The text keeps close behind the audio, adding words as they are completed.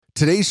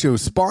Today's show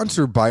is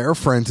sponsored by our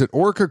friends at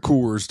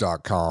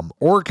OrcaCoolers.com.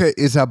 Orca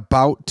is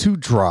about to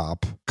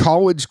drop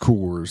college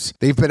coolers.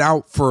 They've been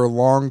out for a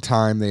long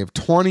time. They have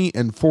 20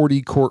 and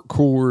 40 quart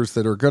coolers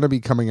that are going to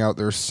be coming out.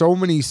 There's so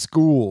many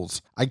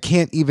schools. I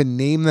can't even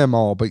name them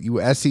all, but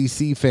you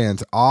SEC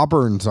fans,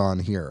 Auburn's on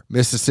here.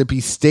 Mississippi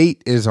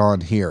State is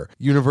on here.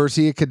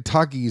 University of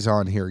Kentucky's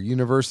on here.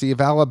 University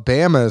of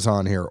Alabama is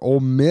on here.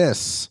 Ole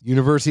Miss,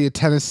 University of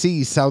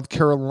Tennessee, South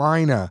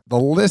Carolina. The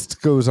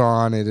list goes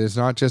on. It is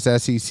not just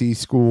SEC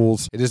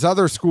schools. It is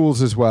other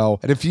schools as well.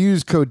 And if you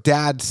use code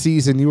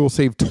DADSEASON, you will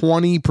save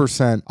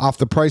 20% off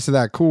the price of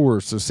that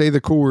cooler. So say the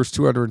cooler is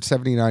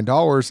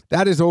 $279.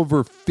 That is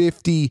over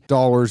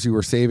 $50 you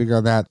are saving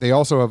on that. They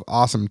also have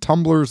awesome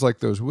tumblers like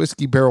those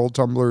whiskey barrel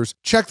tumblers.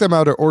 Check them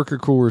out at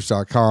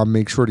OrcaCoolers.com.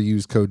 Make sure to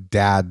use code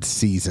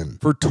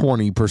DADSEASON for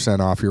 20%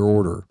 off your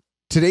order.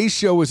 Today's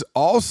show is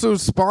also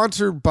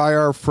sponsored by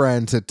our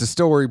friends at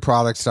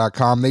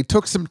DistilleryProducts.com. They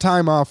took some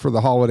time off for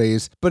the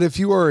holidays, but if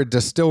you are a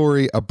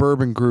distillery, a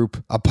bourbon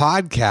group, a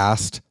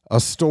podcast, a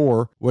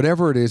store,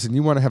 whatever it is, and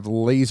you want to have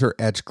laser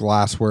etched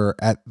glassware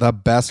at the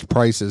best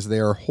prices,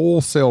 they are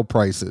wholesale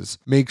prices.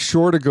 Make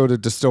sure to go to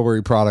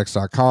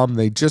distilleryproducts.com.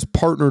 They just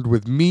partnered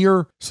with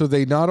Mir, so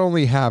they not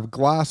only have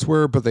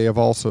glassware, but they have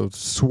also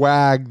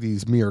swag,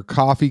 these Mir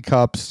coffee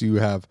cups. You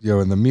have,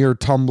 and the Mir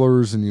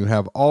tumblers, and you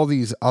have all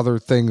these other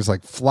things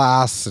like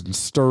flasks and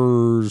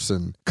stirs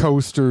and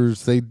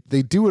coasters. They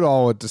do it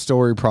all at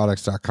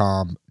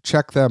distilleryproducts.com.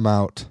 Check them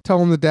out. Tell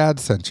them the dad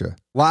sent you.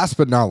 Last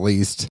but not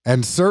least,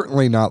 and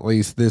certainly not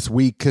least this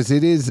week, because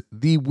it is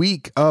the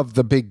week of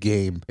the big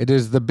game. It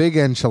is the big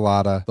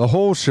enchilada, the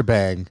whole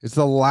shebang. It's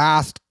the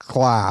last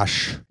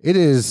clash. It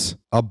is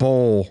a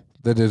bowl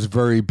that is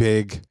very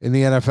big in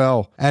the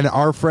NFL. And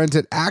our friends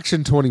at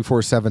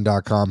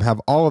Action247.com have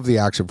all of the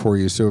action for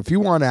you. So if you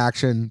want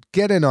action,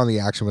 get in on the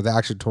action with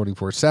Action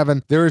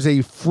 24/7. There is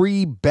a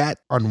free bet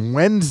on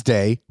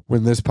Wednesday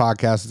when this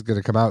podcast is going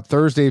to come out.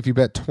 Thursday, if you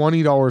bet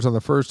 $20 on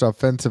the first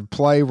offensive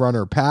play, run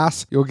or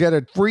pass, you'll get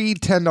a free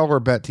 $10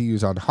 bet to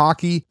use on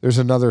hockey. There's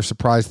another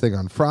surprise thing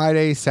on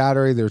Friday.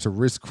 Saturday, there's a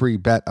risk-free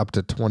bet up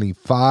to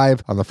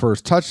 $25 on the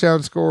first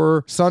touchdown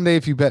scorer. Sunday,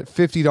 if you bet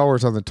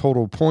 $50 on the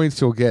total points,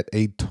 you'll get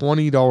a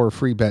 $20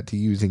 free bet to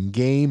use in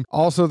game.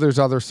 Also, there's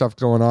other stuff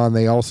going on.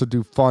 They also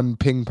do fun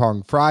ping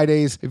pong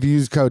Fridays. If you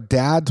use code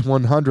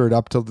DADS100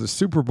 up till the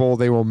Super Bowl,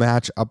 they will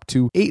match up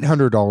to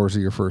 $800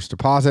 of your first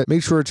deposit.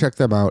 Make sure to check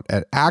them out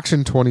at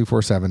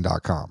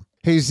action247.com.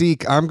 Hey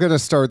Zeke, I'm going to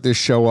start this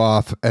show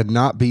off and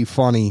not be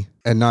funny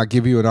and not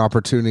give you an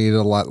opportunity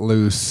to let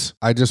loose.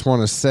 I just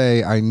want to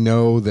say I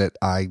know that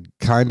I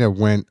kind of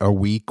went a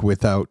week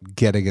without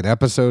getting an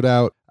episode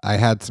out. I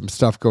had some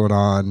stuff going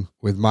on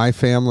with my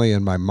family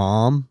and my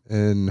mom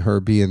and her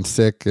being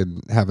sick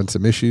and having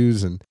some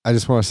issues. And I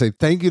just want to say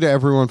thank you to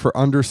everyone for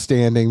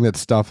understanding that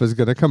stuff is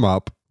going to come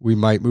up. We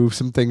might move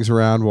some things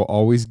around. We'll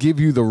always give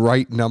you the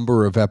right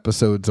number of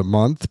episodes a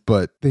month,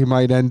 but they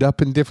might end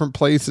up in different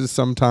places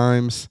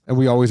sometimes. And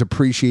we always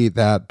appreciate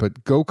that.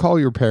 But go call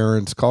your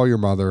parents, call your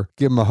mother,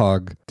 give them a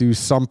hug, do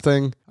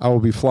something. I will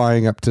be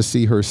flying up to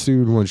see her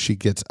soon when she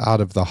gets out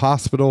of the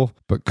hospital.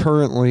 But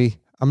currently,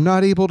 I'm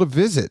not able to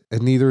visit,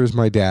 and neither is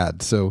my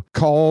dad. So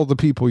call the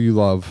people you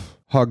love,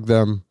 hug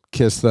them,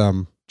 kiss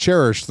them,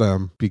 cherish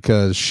them,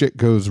 because shit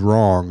goes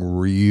wrong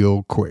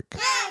real quick.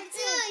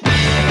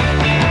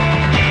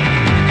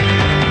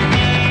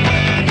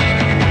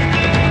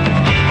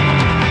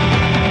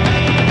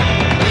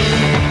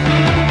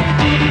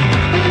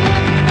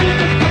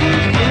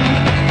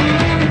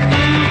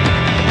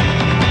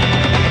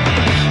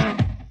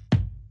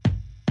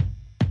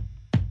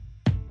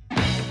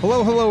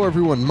 Hello,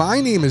 everyone. My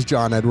name is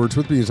John Edwards.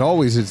 With me, as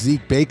always, is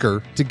Zeke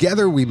Baker.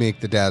 Together, we make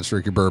the Dad's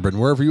Drinking Bourbon.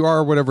 Wherever you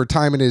are, whatever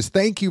time it is,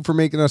 thank you for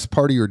making us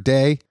part of your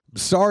day.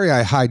 Sorry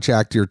I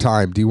hijacked your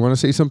time. Do you want to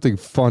say something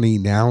funny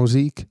now,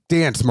 Zeke?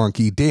 Dance,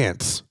 monkey,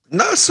 dance.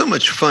 Not so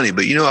much funny,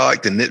 but I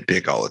like to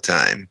nitpick all the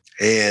time.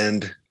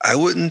 And I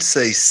wouldn't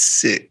say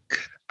sick.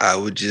 I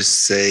would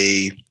just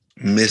say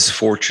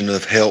misfortune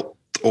of health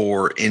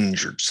or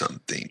injured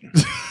something.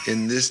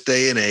 In this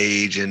day and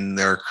age, in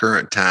our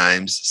current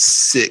times,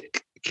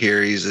 sick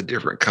carries a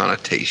different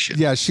connotation.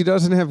 Yeah, she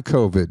doesn't have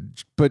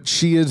COVID, but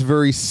she is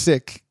very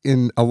sick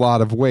in a lot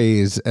of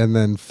ways and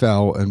then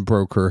fell and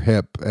broke her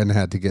hip and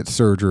had to get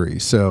surgery.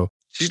 So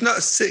she's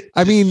not sick.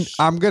 I mean,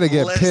 I'm going to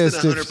get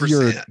pissed if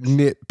you're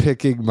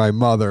nitpicking my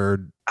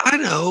mother. I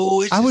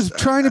know. I was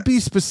trying to be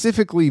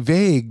specifically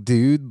vague,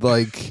 dude.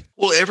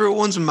 Well,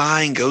 everyone's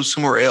mind goes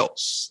somewhere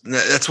else.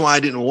 That's why I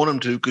didn't want them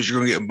to, because you're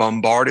going to get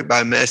bombarded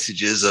by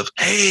messages of,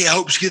 hey, I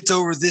hope she gets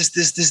over this,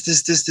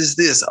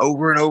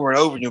 over and over and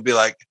over. And you'll be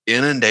like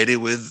inundated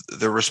with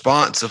the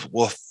response of,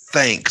 well,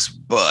 thanks,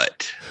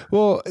 but.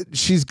 Well,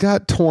 she's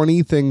got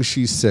 20 things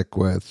she's sick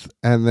with,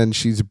 and then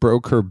she's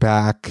broke her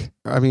back.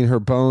 I mean, her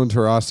bones,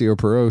 her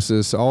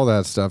osteoporosis, all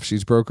that stuff.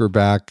 She's broke her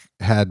back,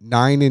 had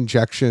 9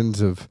 injections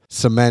of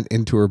cement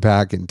into her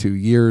back in 2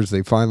 years.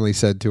 They finally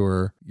said to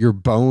her, your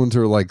bones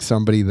are like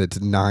somebody that's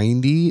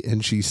 90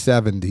 and she's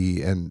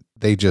 70, and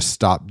they just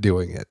stopped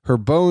doing it. Her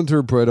bones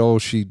are brittle.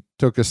 She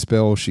took a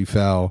spill. She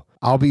fell.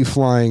 I'll be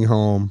flying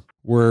home.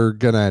 We're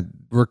going to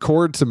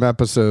record some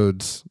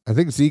episodes. I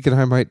think Zeke and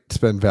I might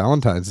spend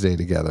Valentine's Day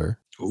together.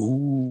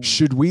 Ooh.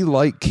 Should we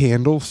light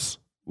candles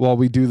while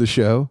we do the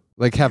show?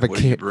 Like have a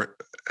candle?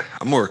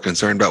 I'm more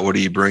concerned about what are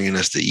you bringing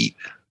us to eat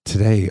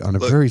Today on a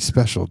very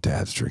special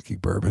Dad's Drinking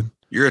Bourbon.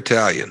 You're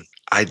Italian.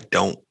 I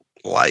don't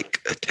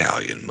like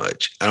Italian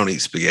much. I don't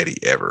eat spaghetti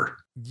ever.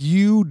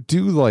 You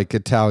do like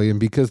Italian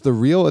because the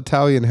real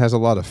Italian has a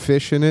lot of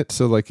fish in it.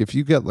 So like if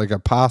you get like a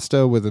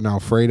pasta with an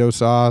Alfredo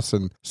sauce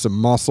and some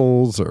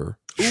mussels or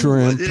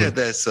shrimp. I did have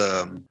this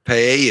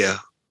paella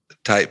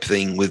type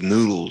thing with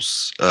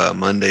noodles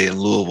Monday in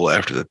Louisville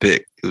after the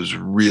pick. It was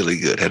really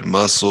good. Had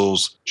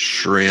mussels,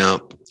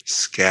 shrimp,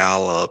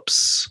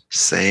 scallops,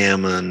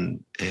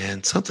 salmon,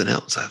 and something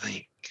else, I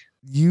think.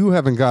 You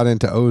haven't got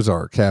into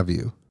Ozark, have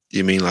you?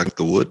 You mean like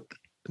the wood?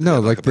 No,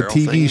 like the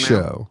TV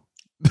show.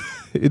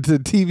 It's a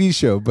TV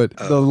show, but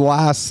the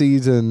last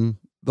season,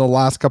 the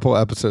last couple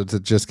episodes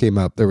that just came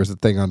up, there was a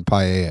thing on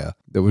paella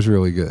that was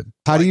really good.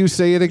 How do you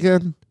say it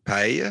again?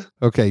 Paella?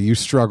 Okay, you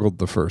struggled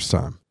the first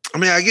time. I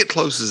mean, I get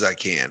close as I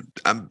can.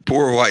 I'm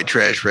poor white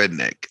trash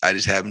redneck. I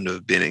just happen to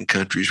have been in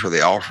countries where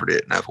they offered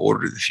it, and I've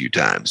ordered it a few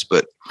times.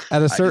 But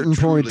at a certain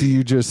point, do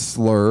you just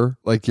slur?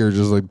 Like you're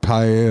just like,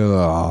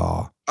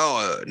 paella?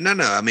 Oh, no.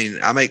 I mean,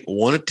 I make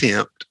one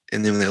attempt,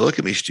 and then when they look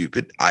at me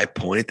stupid, I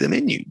point at the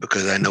menu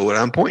because I know what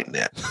I'm pointing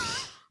at.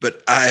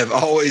 But I've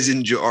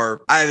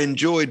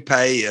enjoyed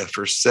paella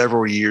for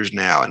several years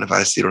now, and if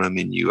I see it on a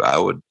menu, I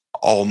would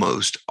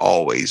almost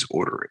always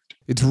order it.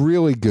 It's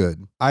really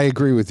good. I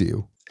agree with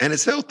you. And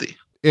it's healthy.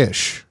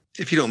 Ish.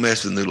 If you don't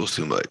mess with noodles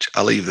too much,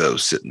 I leave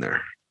those sitting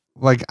there.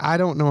 Like, I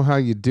don't know how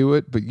you do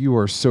it, but you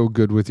are so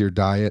good with your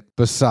diet.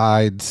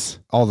 Besides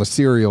all the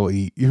cereal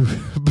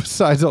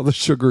besides all the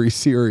sugary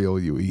cereal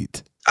you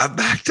eat. I've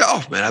backed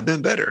off, man. I've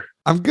been better.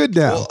 I'm good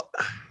now. Well,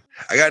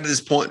 I got to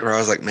this point where I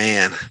was like,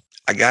 man,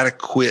 I got to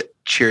quit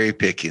cherry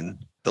picking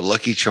the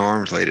Lucky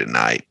Charms late at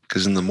night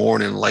because in the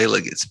morning,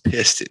 Layla gets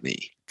pissed at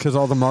me. Because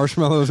all the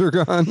marshmallows are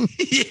gone?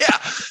 Yeah.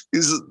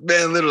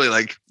 Man, literally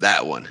like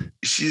that one.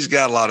 She's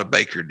got a lot of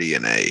baker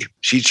DNA.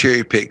 She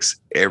cherry picks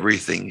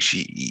everything she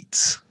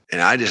eats.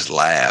 And I just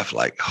laugh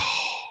like,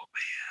 oh,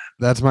 man.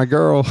 That's my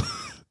girl.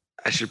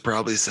 I should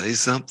probably say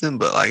something,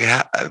 but like,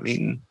 I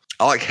mean,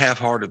 I like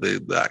half-heartedly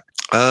like,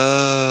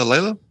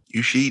 Layla,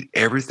 you should eat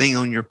everything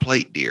on your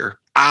plate, dear.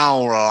 I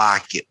don't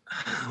like it.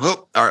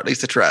 Well, all right, at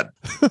least I tried.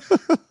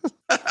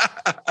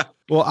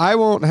 Well, I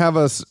won't have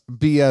us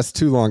BS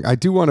too long. I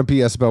do want to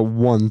BS about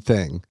one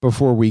thing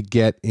before we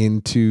get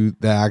into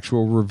the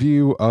actual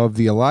review of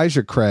the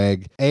Elijah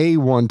Craig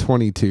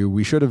A122.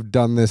 We should have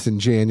done this in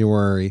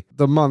January.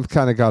 The month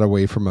kind of got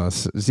away from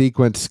us. Zeke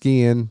went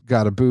skiing,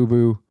 got a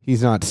boo-boo.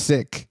 He's not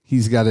sick.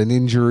 He's got an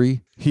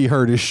injury. He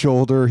hurt his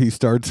shoulder. He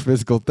starts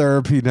physical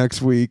therapy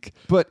next week.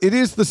 But it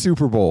is the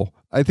Super Bowl.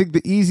 I think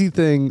the easy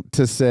thing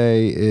to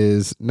say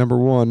is, number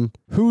one,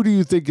 who do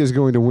you think is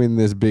going to win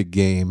this big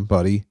game,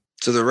 buddy?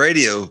 So the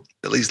radio,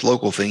 at least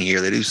local thing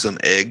here, they do some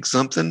egg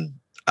something.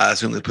 I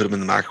assume they put them in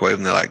the microwave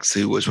and they like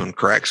see which one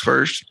cracks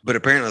first. But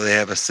apparently they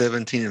have a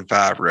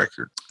 17-5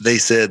 record. They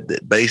said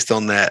that based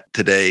on that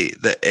today,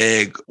 the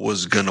egg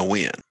was going to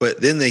win.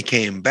 But then they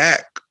came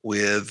back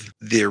with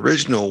the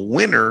original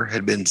winner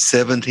had been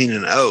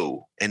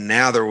 17-0. And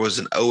now there was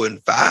an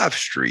 0-5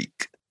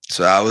 streak.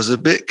 So I was a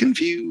bit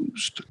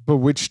confused. But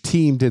which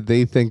team did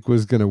they think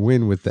was going to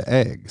win with the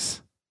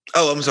eggs?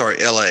 Oh, I'm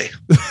sorry, LA.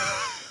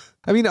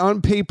 I mean,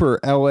 on paper,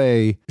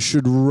 LA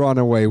should run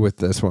away with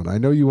this one. I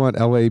know you want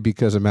LA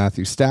because of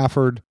Matthew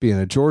Stafford being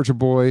a Georgia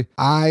boy.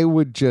 I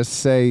would just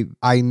say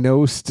I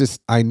know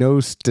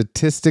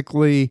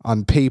statistically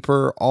on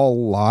paper,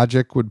 all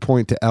logic would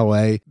point to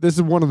LA. This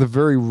is one of the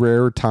very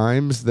rare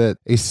times that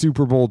a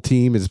Super Bowl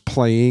team is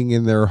playing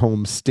in their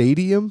home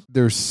stadium.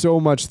 There's so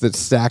much that's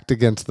stacked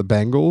against the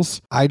Bengals.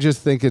 I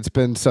just think it's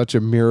been such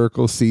a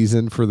miracle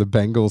season for the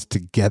Bengals to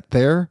get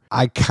there.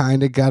 I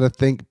kind of got to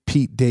think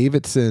Pete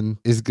Davidson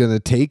is going to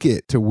take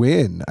it to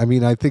win. I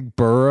mean, I think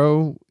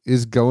Burrow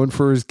is going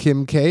for his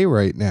Kim K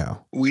right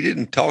now. We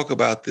didn't talk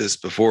about this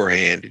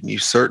beforehand, and you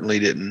certainly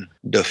didn't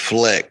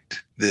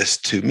deflect this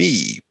to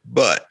me,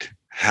 but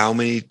how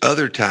many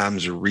other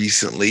times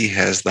recently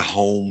has the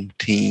home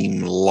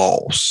team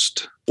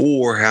lost?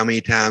 Or how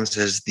many times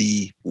has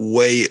the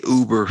way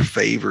uber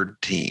favored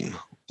team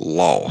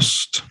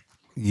lost?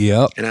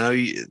 Yep. And I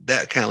know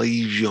that kind of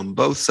leaves you on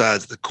both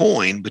sides of the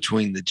coin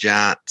between the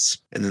Giants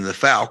and then the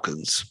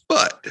Falcons.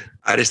 But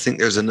I just think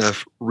there's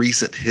enough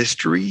recent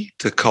history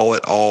to call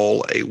it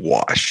all a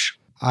wash.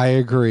 I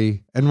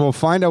agree. And we'll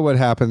find out what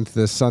happens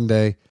this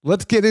Sunday.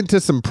 Let's get into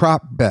some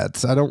prop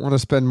bets. I don't want to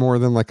spend more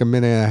than like a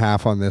minute and a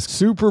half on this.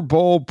 Super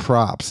Bowl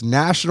props,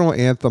 national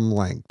anthem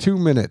length, 2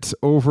 minutes,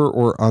 over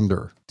or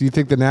under? Do you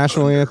think the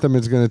national anthem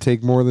is going to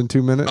take more than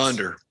 2 minutes?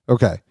 Under.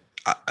 Okay.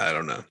 I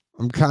don't know.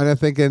 I'm kind of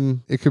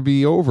thinking it could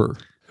be over.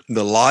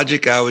 The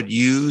logic I would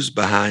use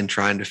behind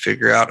trying to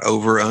figure out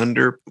over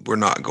under, we're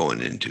not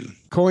going into.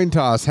 Coin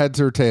toss, heads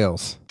or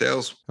tails?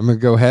 Tails. I'm going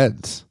to go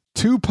heads.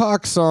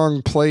 Tupac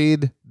song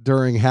played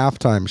during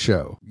halftime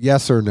show?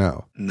 Yes or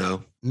no?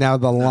 No. Now,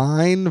 the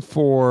line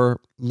for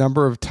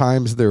number of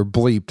times they're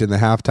bleeped in the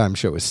halftime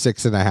show is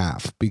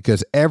 6.5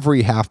 because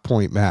every half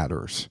point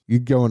matters. You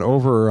going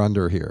over or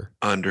under here?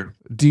 Under.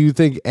 Do you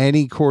think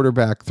any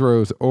quarterback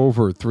throws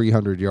over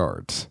 300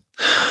 yards?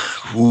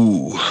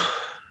 Ooh.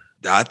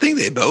 I think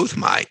they both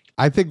might.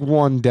 I think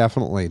one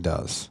definitely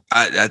does.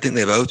 I think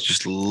they both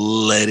just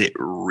let it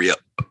rip.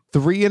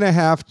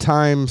 3.5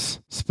 times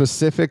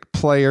specific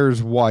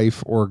player's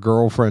wife or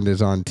girlfriend is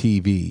on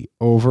TV,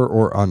 over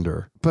or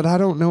under. But I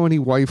don't know any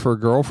wife or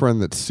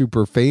girlfriend that's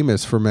super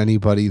famous from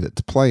anybody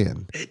that's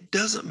playing. It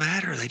doesn't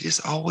matter. They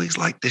just always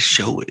like to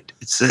show it.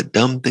 It's that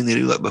dumb thing they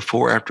do like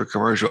before, after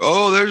commercial.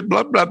 Oh, there's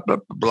blah, blah, blah,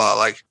 blah, blah.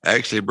 Like,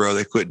 actually, bro,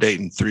 they quit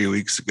dating 3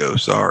 weeks ago.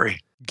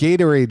 Sorry.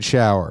 Gatorade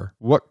shower.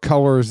 What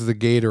color is the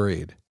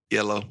Gatorade?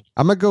 Yellow.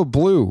 I'm going to go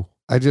blue.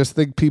 I just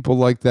think people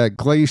like that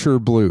glacier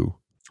blue.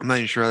 I'm not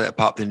even sure how that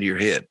popped into your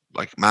head.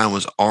 Like mine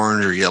was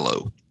orange or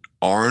yellow.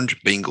 Orange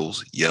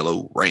Bengals,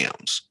 yellow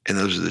Rams. And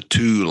those are the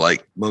two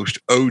like most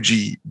OG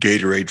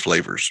Gatorade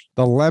flavors.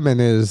 The lemon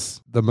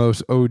is the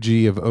most OG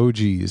of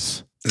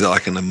OGs. Is that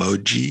like an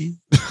emoji?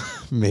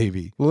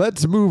 Maybe.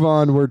 Let's move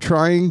on. We're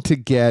trying to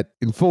get,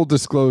 in full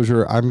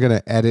disclosure, I'm going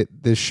to edit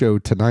this show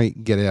tonight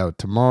and get it out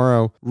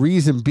tomorrow.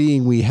 Reason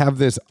being, we have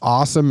this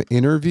awesome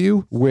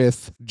interview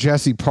with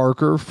Jesse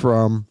Parker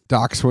from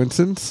Doc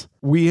Swinson's.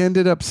 We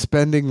ended up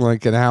spending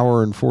like an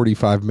hour and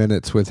 45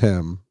 minutes with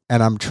him.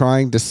 And I'm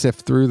trying to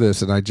sift through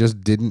this, and I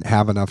just didn't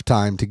have enough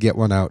time to get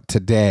one out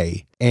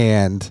today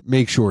and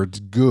make sure it's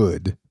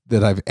good,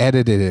 that I've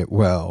edited it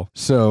well.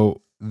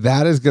 So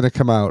that is going to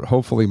come out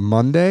hopefully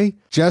Monday.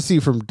 Jesse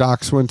from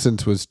Doc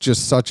Swinson's was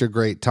just such a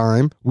great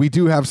time. We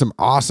do have some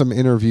awesome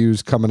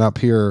interviews coming up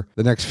here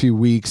the next few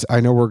weeks. I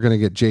know we're going to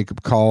get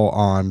Jacob Call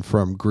on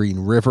from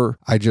Green River.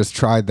 I just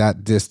tried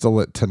that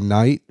distillate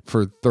tonight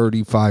for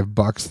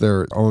 $35.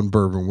 Their own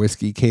bourbon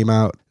whiskey came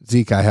out.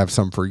 Zeke, I have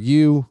some for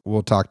you.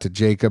 We'll talk to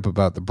Jacob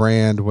about the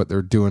brand, what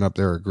they're doing up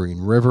there at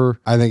Green River.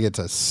 I think it's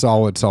a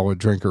solid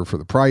drinker for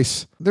the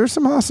price. There's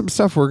some awesome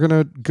stuff. We're going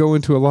to go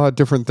into a lot of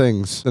different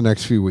things the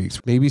next few weeks.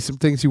 Maybe some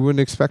things you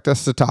wouldn't expect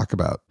us to talk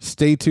about.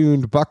 Stay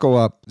tuned. Buckle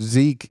up.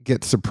 Zeke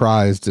gets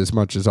surprised as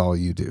much as all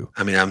you do.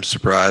 I mean, I'm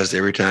surprised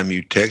every time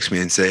you text me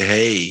and say,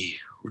 hey,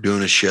 we're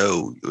doing a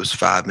show. It was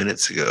 5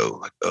 minutes ago.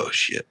 Like, oh,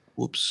 shit.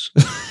 Whoops.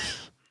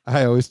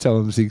 I always tell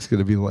him Zeke's going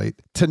to be late.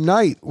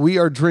 Tonight, we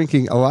are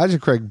drinking Elijah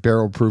Craig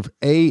Barrel Proof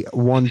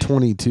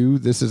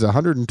A122. This is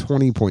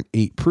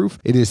 120.8 proof.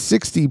 It is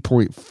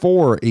 60.4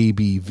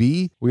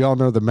 ABV. We all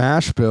know the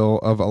mash bill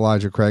of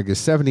Elijah Craig is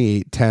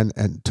 78, 10,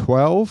 and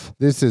 12.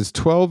 This is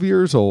 12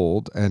 years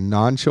old and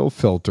non-chill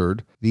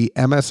filtered. The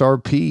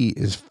MSRP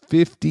is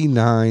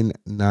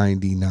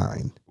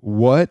 $59.99.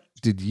 What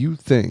did you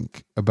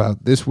think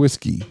about this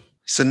whiskey?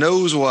 So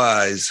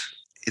nose-wise,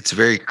 it's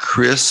very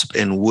crisp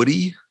and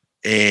woody.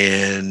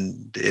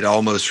 And it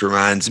almost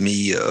reminds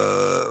me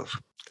of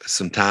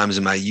some times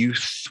in my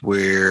youth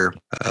where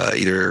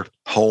either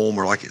home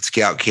or like at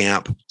scout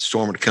camp,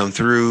 storm would come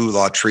through, a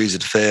lot of trees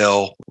had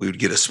fell. We would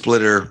get a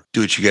splitter, do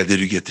what you got to do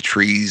to get the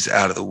trees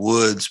out of the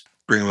woods,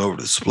 bring them over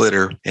to the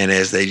splitter. And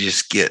as they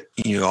just get,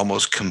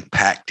 almost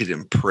compacted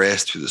and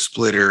pressed through the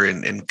splitter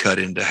and cut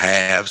into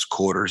halves,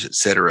 quarters,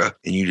 etc.,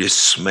 and you just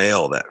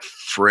smell that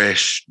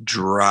fresh,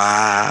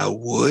 dry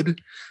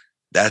wood.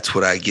 That's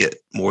what I get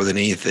more than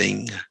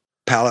anything.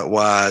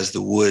 Palate-wise,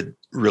 the wood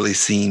really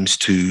seems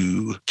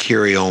to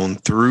carry on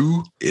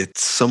through.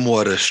 It's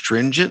somewhat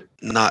astringent,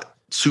 not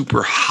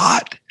super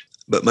hot,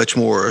 but much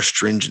more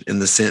astringent in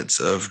the sense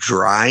of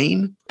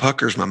drying.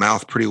 Puckers my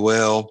mouth pretty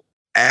well.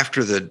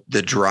 After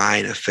the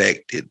drying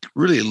effect, it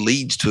really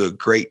leads to a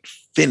great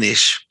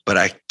finish, but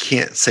I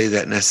can't say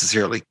that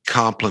necessarily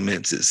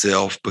complements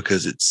itself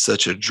because it's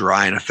such a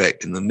drying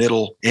effect in the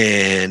middle,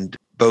 and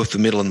both the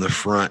middle and the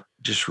front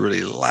just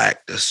really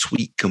lacked a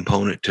sweet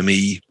component to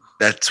me.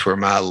 That's where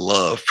my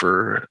love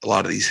for a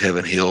lot of these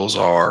Heaven Hills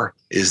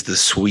is the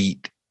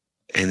sweet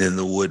and then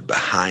the wood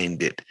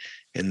behind it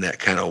and that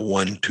kind of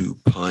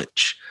 1-2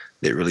 punch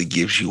that really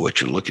gives you what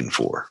you're looking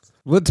for.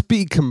 Let's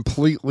be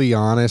completely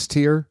honest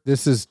here.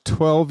 This is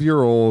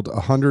 12-year-old,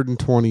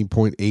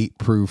 120.8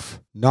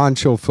 proof,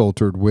 non-chill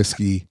filtered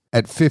whiskey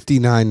at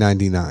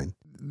 $59.99.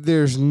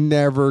 There's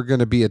never going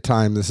to be a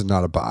time this is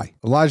not a buy.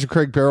 Elijah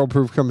Craig Barrel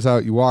Proof comes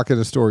out. You walk in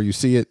a store, you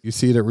see it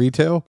at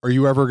retail. Are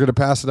you ever going to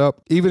pass it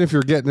up? Even if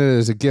you're getting it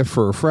as a gift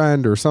for a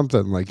friend or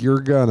something, like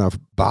you're going to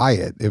buy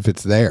it if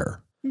it's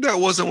there. That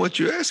wasn't what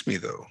you asked me,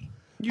 though.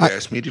 You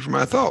asked me for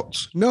my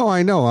thoughts. No,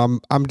 I know.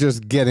 I'm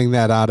just getting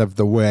that out of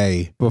the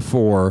way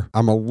before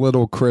I'm a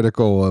little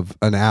critical of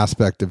an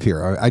aspect of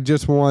here. I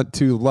just want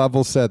to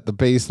level set. The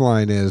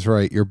baseline is,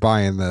 right, you're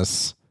buying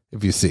this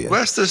if you see it. Well,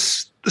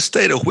 that's the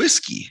state of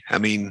whiskey. I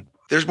mean,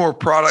 there's more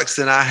products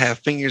than I have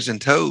fingers and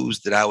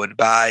toes that I would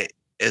buy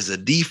as a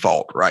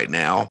default right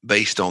now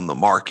based on the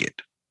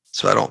market.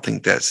 So I don't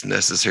think that's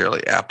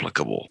necessarily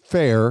applicable.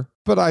 Fair,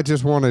 but I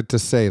just wanted to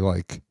say,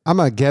 like, I'm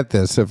going to get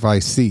this if I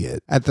see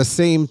it. At the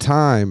same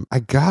time, I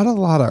got a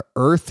lot of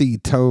earthy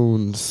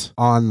tones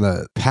on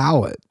the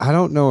palate. I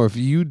don't know if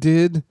you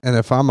did and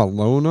if I'm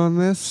alone on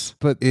this,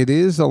 but it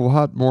is a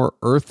lot more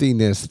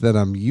earthiness than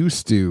I'm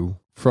used to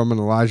from an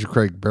Elijah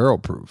Craig Barrel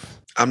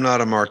Proof. I'm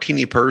not a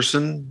martini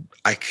person.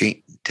 I can't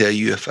tell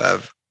you if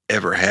I've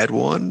ever had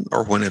one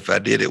or when, if I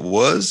did, it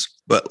was.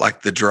 But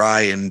like the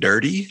dry and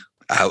dirty,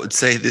 I would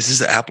say this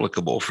is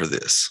applicable for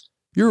this.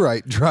 You're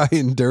right. Dry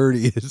and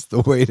dirty is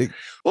the way to.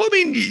 Well, I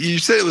mean, you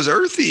said it was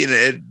earthy,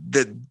 and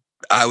that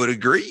I would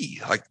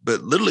agree. Like,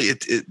 but literally,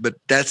 but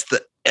that's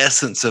the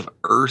essence of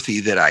earthy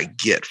that I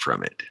get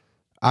from it.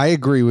 I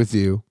agree with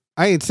you.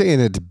 I ain't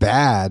saying it's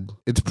bad.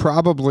 It's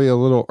probably a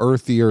little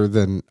earthier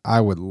than I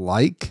would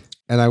like,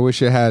 and I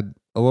wish it had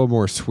a little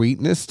more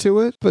sweetness to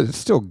it, but it's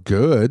still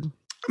good.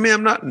 I mean,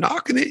 I'm not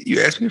knocking it.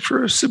 You asked me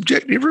for a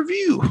subjective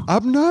review.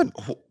 I'm not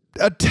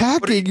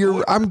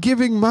attacking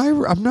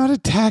I'm not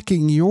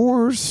attacking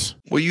yours.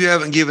 Well, you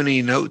haven't given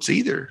any notes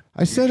either.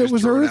 I said it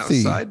was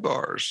earthy.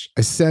 Sidebars.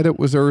 I said it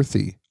was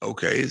earthy.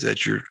 Okay. Is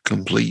that your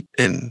complete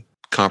and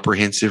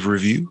comprehensive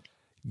review?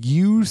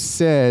 You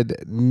said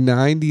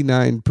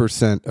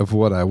 99% of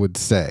what I would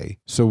say.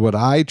 So what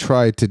I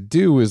try to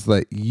do is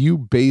let you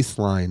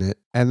baseline it,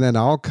 and then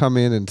I'll come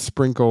in and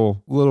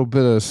sprinkle a little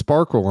bit of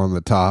sparkle on the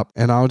top,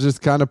 and I'll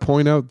just kind of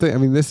point out I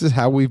mean, this is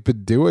how we've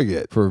been doing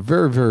it for a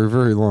very, very,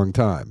 very long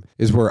time,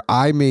 is where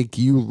I make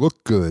you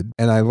look good,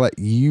 and I let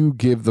you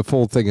give the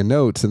full thing of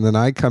notes, and then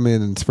I come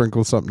in and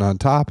sprinkle something on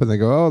top, and they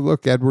go, oh,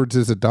 look, Edwards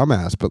is a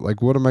dumbass, but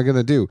like, what am I going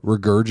to do?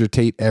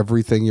 Regurgitate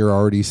everything you're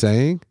already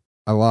saying?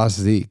 I lost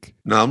Zeke.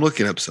 No, I'm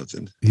looking up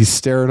something. He's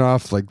staring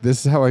off. Like,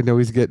 this is how I know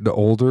he's getting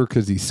older,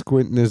 because he's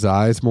squinting his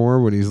eyes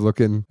more when he's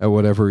looking at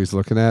whatever he's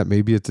looking at.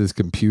 Maybe it's his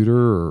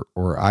computer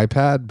or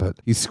iPad, but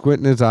he's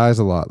squinting his eyes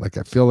a lot. Like,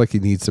 I feel like he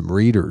needs some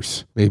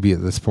readers maybe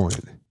at this point.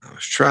 I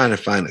was trying to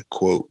find a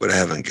quote, but I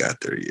haven't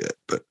got there yet.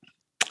 But,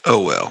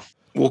 oh well.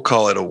 We'll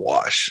call it a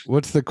wash.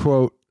 What's the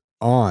quote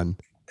on?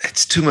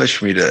 It's too much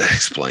for me to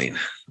explain.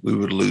 We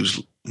would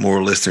lose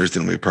more listeners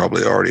than we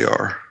probably already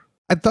are.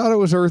 I thought it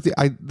was earthy.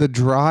 The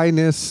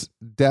dryness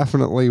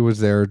definitely was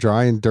there.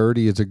 Dry and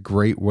dirty is a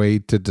great way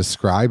to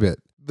describe it.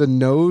 The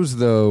nose,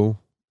 though,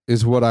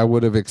 is what I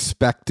would have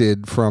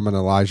expected from an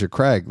Elijah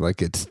Craig. Like,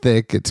 it's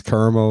thick, it's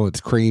caramel, it's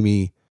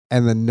creamy.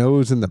 And the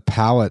nose and the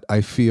palate,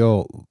 I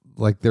feel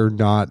like they're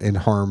not in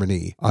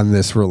harmony on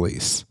this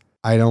release.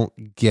 I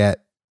don't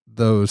get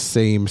those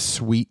same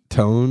sweet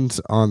tones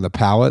on the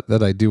palate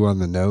that I do on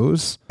the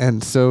nose.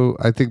 And so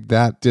I think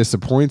that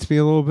disappoints me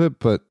a little bit,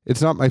 but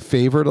it's not my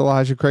favorite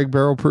Elijah Craig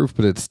Barrel Proof,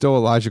 but it's still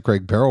Elijah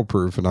Craig Barrel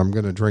Proof, and I'm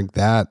going to drink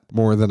that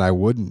more than I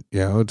wouldn't. You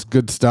know, it's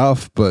good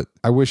stuff, but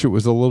I wish it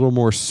was a little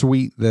more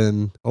sweet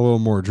than a little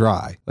more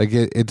dry. Like,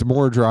 it's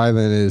more dry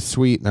than it is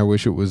sweet, and I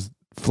wish it was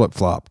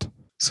flip-flopped.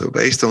 So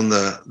based on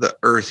the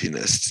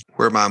earthiness,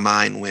 where my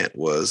mind went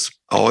was,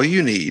 all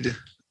you need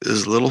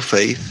is a little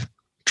faith,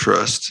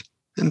 trust,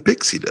 and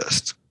pixie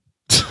dust.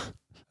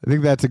 I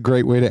think that's a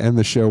great way to end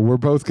the show. We're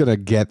both going to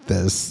get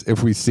this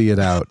if we see it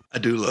out. I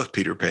do love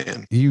Peter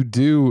Pan. You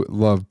do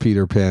love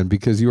Peter Pan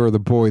because you are the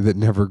boy that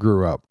never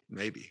grew up.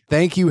 Maybe.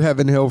 Thank you,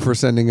 Heaven Hill, for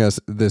sending us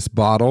this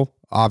bottle.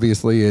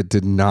 Obviously, it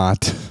did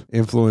not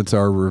influence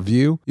our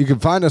review. You can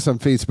find us on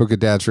Facebook at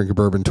Dad's Drinking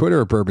Bourbon,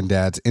 Twitter at Bourbon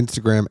Dads,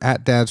 Instagram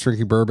at Dad's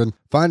Drinking Bourbon.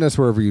 Find us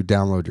wherever you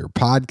download your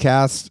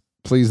podcast.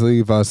 Please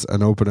leave us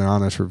an open and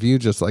honest review,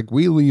 just like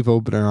we leave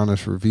open and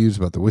honest reviews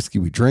about the whiskey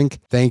we drink.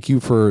 Thank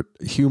you for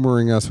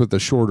humoring us with a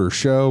shorter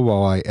show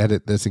while I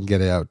edit this and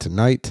get it out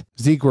tonight.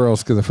 Zeke, where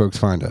else can the folks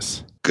find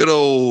us? Good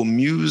old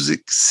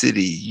Music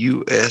City,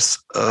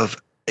 US of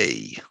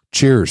A.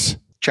 Cheers.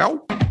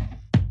 Ciao.